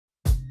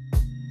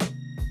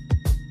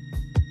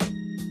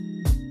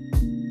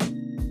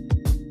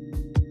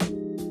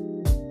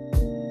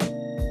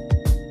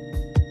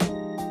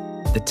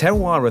The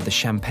terroir of the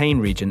Champagne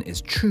region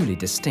is truly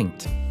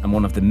distinct, and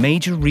one of the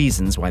major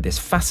reasons why this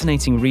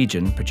fascinating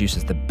region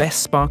produces the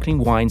best sparkling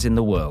wines in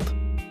the world.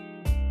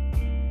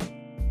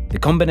 The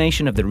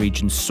combination of the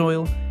region's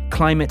soil,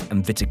 climate,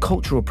 and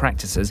viticultural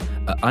practices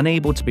are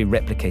unable to be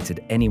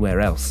replicated anywhere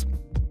else.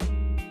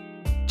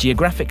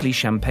 Geographically,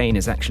 Champagne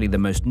is actually the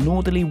most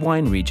northerly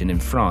wine region in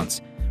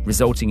France,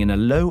 resulting in a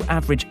low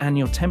average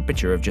annual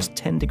temperature of just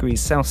 10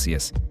 degrees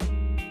Celsius.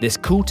 This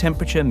cool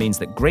temperature means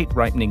that grape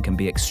ripening can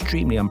be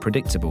extremely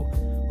unpredictable,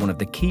 one of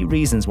the key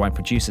reasons why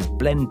producers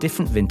blend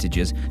different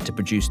vintages to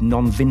produce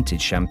non-vintage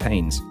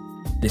champagnes.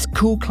 This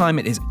cool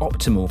climate is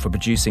optimal for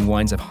producing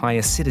wines of high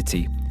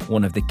acidity,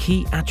 one of the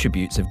key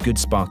attributes of good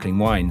sparkling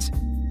wines.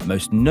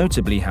 Most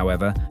notably,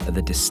 however, are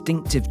the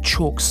distinctive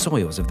chalk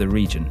soils of the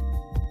region.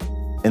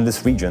 In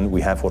this region,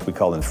 we have what we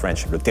call in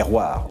French le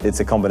terroir. It's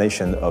a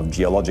combination of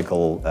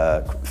geological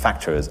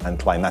factors and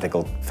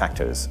climatical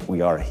factors. We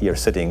are here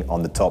sitting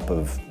on the top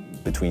of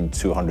between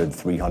 200,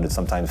 300,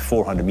 sometimes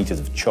 400 meters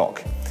of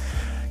chalk,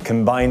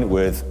 combined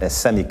with a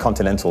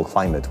semi-continental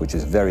climate, which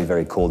is very,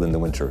 very cold in the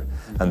winter.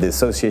 And the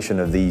association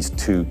of these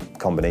two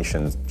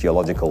combinations,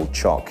 geological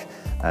chalk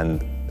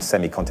and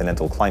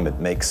semi-continental climate,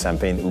 makes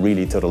Champagne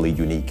really totally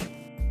unique.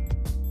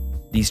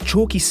 These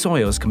chalky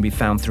soils can be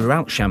found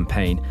throughout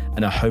Champagne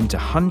and are home to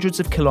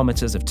hundreds of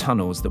kilometers of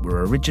tunnels that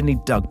were originally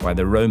dug by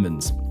the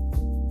Romans.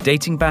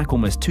 Dating back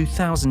almost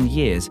 2,000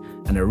 years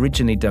and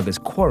originally dug as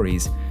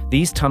quarries,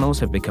 these tunnels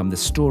have become the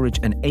storage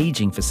and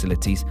aging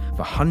facilities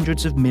for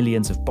hundreds of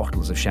millions of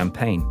bottles of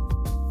champagne.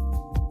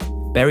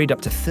 Buried up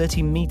to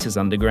 30 meters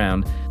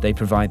underground, they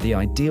provide the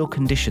ideal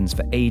conditions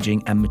for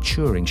aging and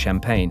maturing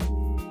champagne.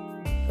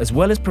 As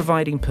well as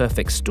providing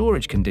perfect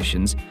storage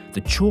conditions,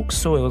 the chalk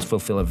soils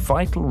fulfill a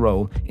vital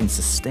role in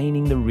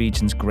sustaining the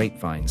region's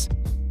grapevines.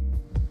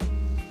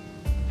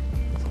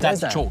 That's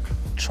chalk.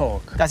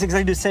 Chalk. That's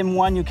exactly the same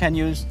one you can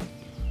use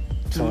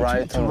to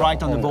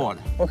write on the board.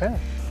 Okay.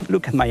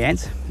 Look at my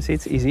hands. See,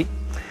 it's easy.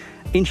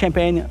 In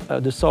Champagne,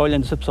 the soil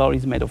and the subsoil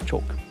is made of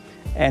chalk.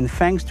 And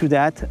thanks to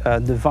that,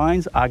 the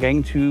vines are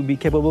going to be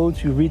capable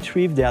to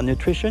retrieve their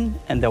nutrition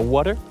and their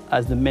water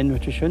as the main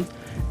nutrition,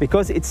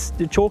 because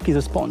the chalk is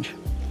a sponge.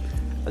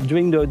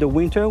 During the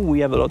winter, we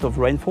have a lot of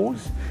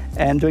rainfalls,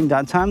 and during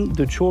that time,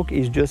 the chalk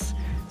is just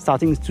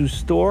starting to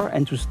store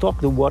and to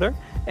stock the water,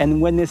 and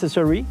when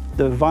necessary,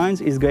 the vines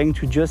is going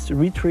to just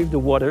retrieve the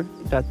water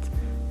that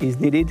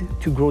is needed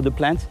to grow the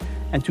plant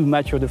and to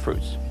mature the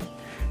fruits.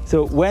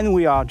 So when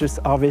we are just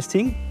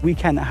harvesting, we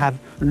can have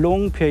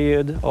long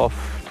period of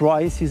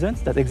dry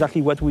seasons. That's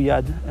exactly what we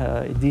had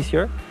this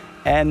year,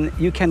 and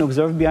you can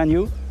observe behind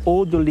you,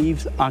 all the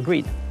leaves are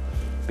green,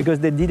 because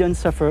they didn't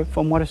suffer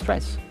from water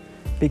stress,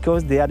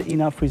 because they had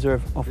enough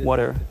reserve of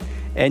water.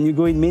 And you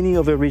go in many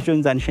other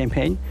regions than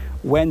Champagne,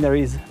 when there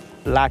is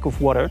lack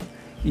of water,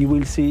 you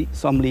will see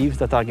some leaves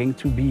that are going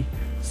to be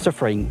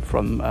suffering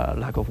from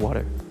lack of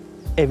water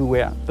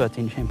everywhere but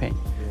in Champagne.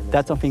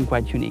 That's something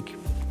quite unique.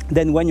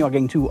 Then when you are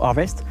going to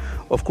harvest,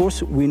 of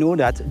course, we know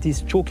that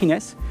this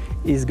chalkiness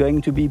is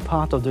going to be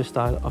part of the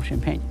style of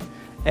Champagne.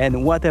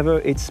 And whatever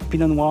it's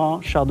Pinot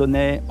Noir,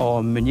 Chardonnay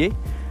or Meunier,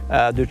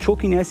 the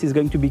chalkiness is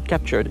going to be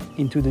captured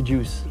into the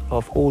juice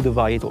of all the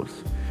varietals.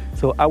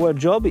 So our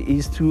job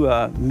is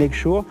to make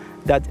sure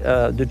that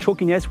the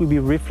chalkiness will be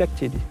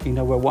reflected in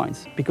our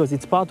wines, because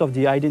it's part of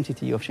the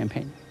identity of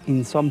Champagne.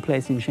 In some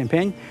places in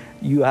Champagne,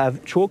 you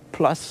have chalk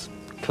plus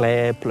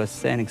clay, plus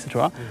sand,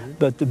 etc.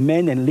 But the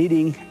main and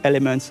leading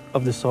elements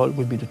of the soil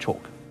will be the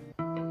chalk.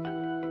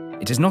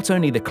 It is not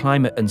only the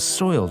climate and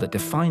soil that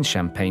defines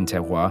Champagne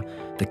terroir,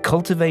 the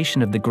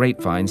cultivation of the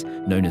grapevines,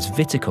 known as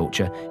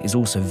viticulture, is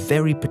also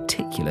very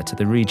particular to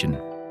the region.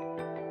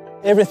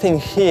 Everything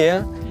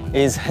here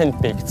is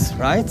hand-picked,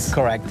 right?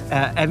 Correct.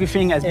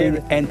 Everything has been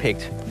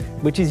hand-picked,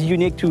 which is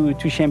unique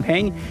to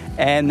Champagne.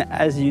 And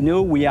as you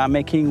know, we are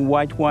making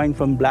white wine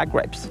from black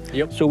grapes.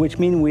 Yep. So which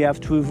means we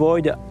have to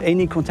avoid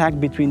any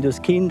contact between the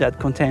skin that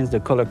contains the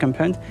color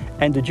component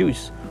and the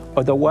juice.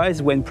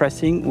 Otherwise, when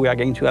pressing, we are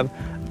going to have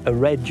a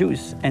red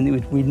juice, and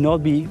it will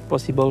not be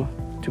possible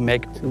to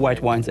make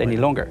white wines any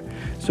longer.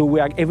 So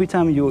every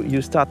time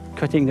you start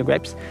cutting the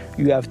grapes,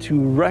 you have to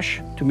rush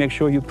to make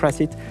sure you press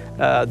it,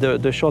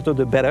 the shorter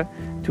the better,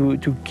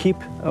 to keep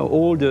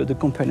all the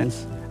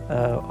components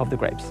of the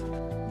grapes.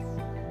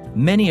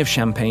 Many of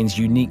Champagne's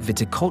unique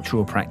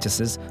viticultural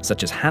practices,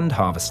 such as hand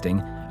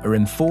harvesting, are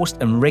enforced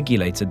and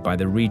regulated by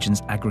the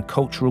region's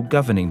agricultural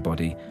governing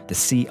body, the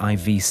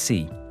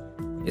CIVC.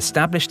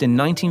 Established in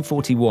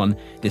 1941,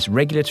 this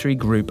regulatory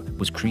group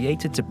was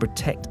created to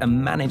protect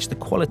and manage the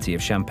quality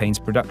of Champagne's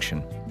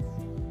production.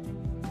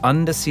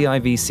 Under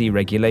CIVC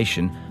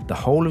regulation, the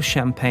whole of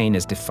Champagne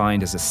is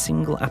defined as a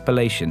single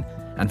appellation,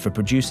 and for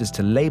producers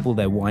to label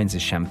their wines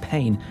as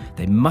Champagne,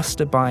 they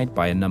must abide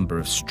by a number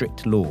of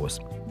strict laws.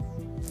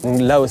 Donc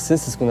là aussi,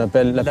 c'est ce qu'on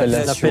appelle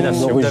l'appellation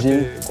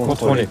d'origine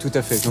contrôlée. Tout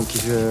à fait. Donc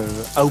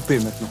AOP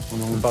maintenant.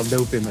 On parle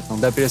d'AOP maintenant,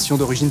 d'appellation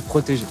d'origine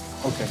protégée.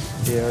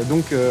 Okay. Et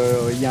donc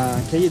il y a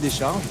un cahier des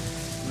charges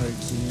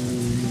qui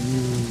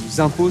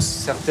nous impose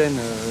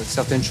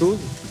certaines choses.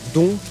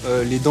 dont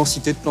les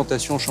densités de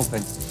plantation en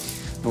Champagne.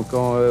 Donc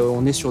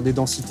on est sur des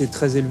densités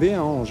très élevées,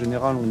 hein. En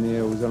général on est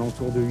aux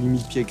alentours de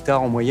 8000 pieds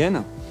hectares en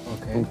moyenne.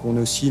 Okay. Donc on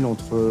oscille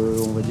entre,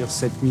 on va dire,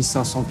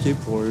 7500 pieds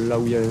pour là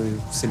où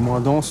c'est le moins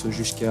dense,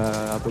 jusqu'à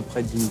à peu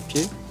près 10 000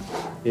 pieds.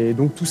 Et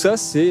donc tout ça,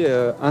 c'est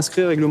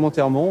inscrit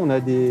réglementairement. On a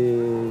des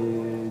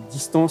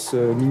distances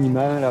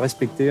minimales à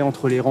respecter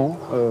entre les rangs,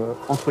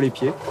 entre les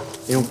pieds,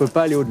 et on ne peut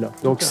pas aller au-delà.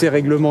 Donc c'est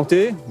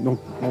réglementé. Donc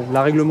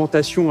la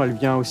réglementation, elle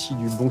vient aussi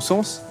du bon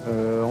sens.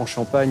 En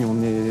Champagne,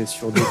 on est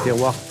sur des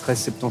terroirs très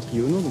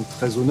septentrionaux, donc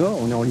très au nord.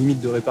 On est en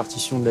limite de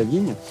répartition de la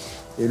vigne.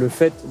 Et le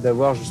fait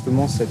d'avoir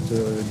justement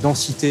cette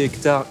densité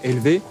hectare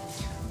élevée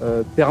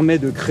permet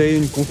de créer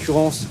une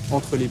concurrence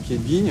entre les pieds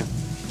de vigne,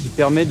 qui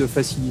permet de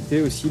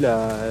faciliter aussi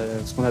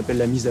ce qu'on appelle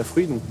la mise à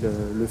fruit, donc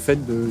le fait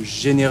de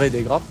générer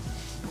des grappes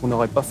qu'on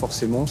n'aurait pas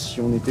forcément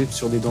si on était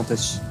sur des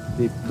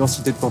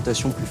densités de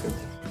plantation plus faibles.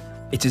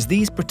 It is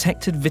these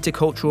protected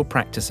viticultural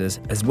practices,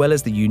 as well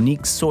as the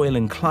unique soil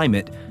and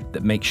climate,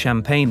 that make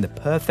Champagne the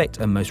perfect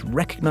and most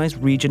recognized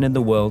region in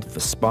the world for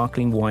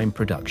sparkling wine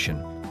production.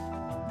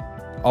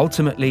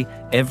 Ultimately,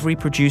 every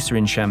producer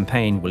in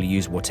Champagne will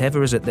use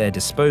whatever is at their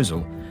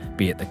disposal,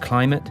 be it the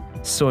climate,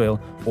 soil,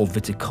 or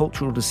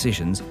viticultural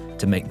decisions,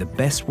 to make the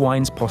best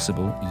wines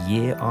possible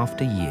year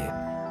after year.